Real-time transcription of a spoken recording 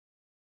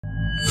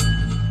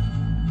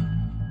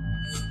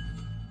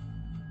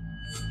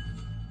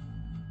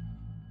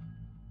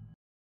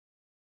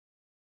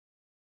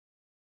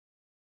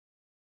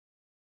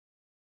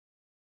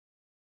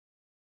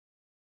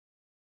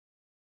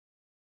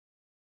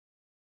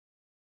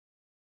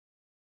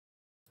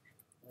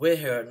We're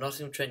here at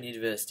Nottingham Trent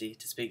University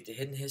to speak to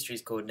Hidden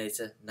Histories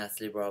Coordinator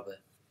Natalie Braber.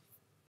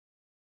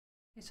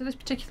 So this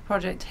particular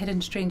project,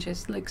 Hidden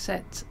Strangers, looks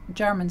at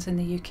Germans in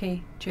the UK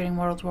during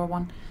World War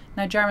One.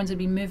 Now, Germans had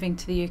been moving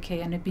to the UK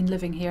and had been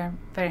living here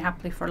very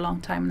happily for a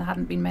long time, and there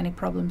hadn't been many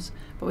problems.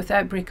 But with the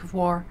outbreak of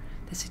war,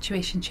 the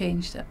situation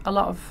changed. A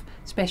lot of,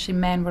 especially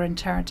men, were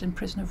interned in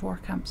prisoner of war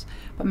camps,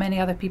 but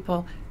many other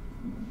people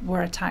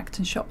were attacked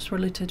and shops were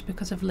looted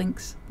because of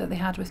links that they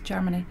had with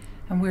Germany.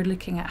 And we're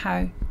looking at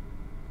how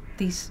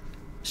these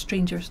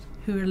strangers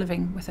who were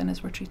living within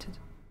us were treated.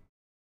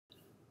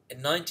 In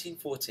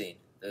 1914,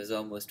 there was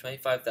almost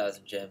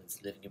 25,000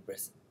 Germans living in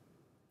Britain.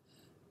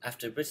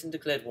 After Britain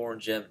declared war on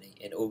Germany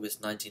in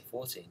August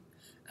 1914,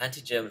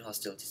 anti-German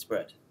hostility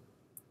spread.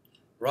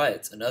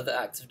 Riots and other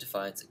acts of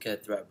defiance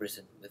occurred throughout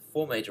Britain, with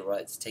 4 major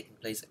riots taking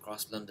place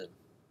across London.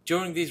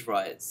 During these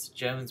riots,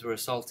 Germans were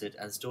assaulted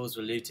and stores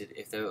were looted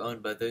if they were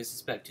owned by those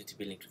suspected to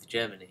be linked with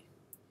Germany.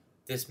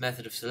 This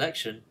method of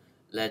selection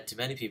led to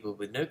many people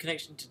with no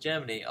connection to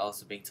Germany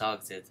also being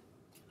targeted.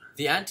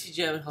 The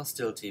anti-German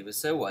hostility was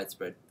so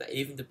widespread that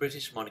even the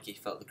British monarchy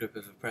felt the grip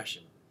of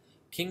oppression.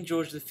 King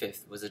George V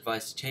was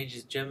advised to change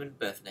his German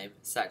birth name,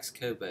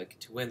 Saxe-Coburg,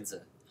 to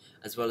Windsor,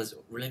 as well as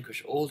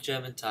relinquish all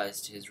German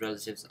ties to his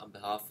relatives on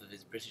behalf of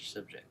his British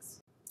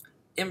subjects.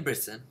 In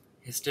Britain,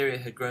 hysteria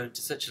had grown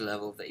to such a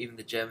level that even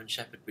the German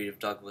Shepherd breed of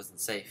dog wasn't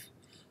safe.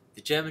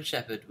 The German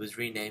Shepherd was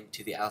renamed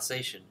to the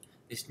Alsatian.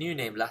 This new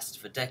name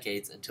lasted for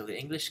decades until the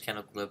English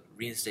Kennel Club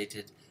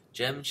reinstated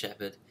German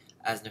Shepherd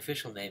as an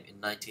official name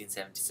in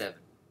 1977.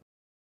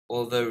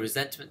 Although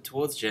resentment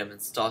towards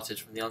Germans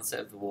started from the onset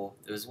of the war,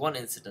 there was one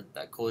incident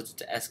that caused it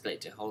to escalate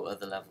to a whole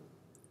other level.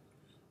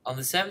 On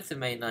the 7th of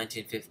May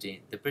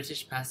 1915, the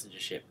British passenger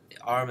ship, the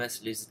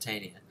RMS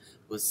Lusitania,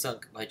 was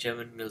sunk by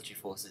German military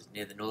forces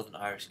near the northern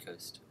Irish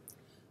coast.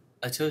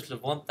 A total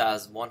of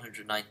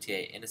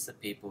 1,198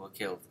 innocent people were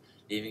killed,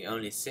 leaving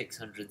only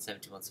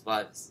 671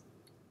 survivors.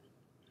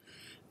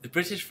 The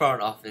British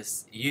Foreign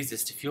Office used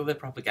this to fuel their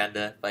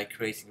propaganda by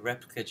creating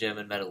replica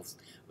German medals,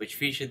 which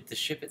featured the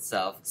ship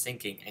itself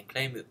sinking and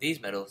claimed that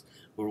these medals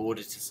were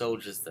awarded to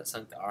soldiers that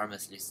sunk the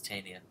RMS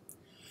Lusitania.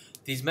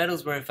 These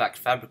medals were in fact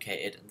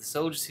fabricated, and the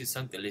soldiers who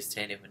sunk the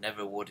Lusitania were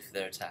never awarded for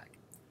their attack.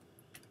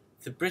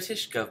 The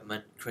British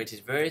government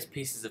created various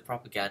pieces of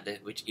propaganda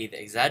which either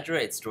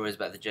exaggerated stories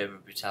about the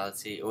German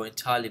brutality or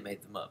entirely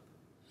made them up.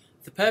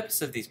 The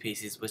purpose of these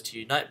pieces was to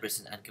unite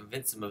Britain and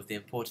convince them of the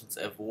importance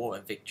of war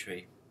and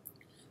victory.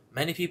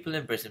 Many people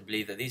in Britain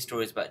believed that these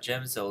stories about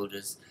German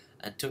soldiers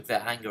and took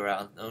their anger out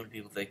on the only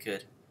people they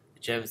could, the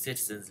German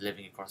citizens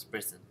living across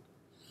Britain.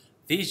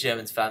 These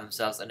Germans found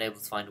themselves unable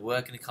to find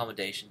work and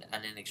accommodation,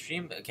 and in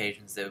extreme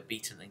occasions they were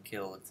beaten and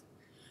killed.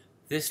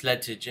 This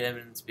led to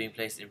Germans being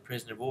placed in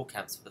prisoner of war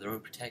camps for their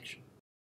own protection.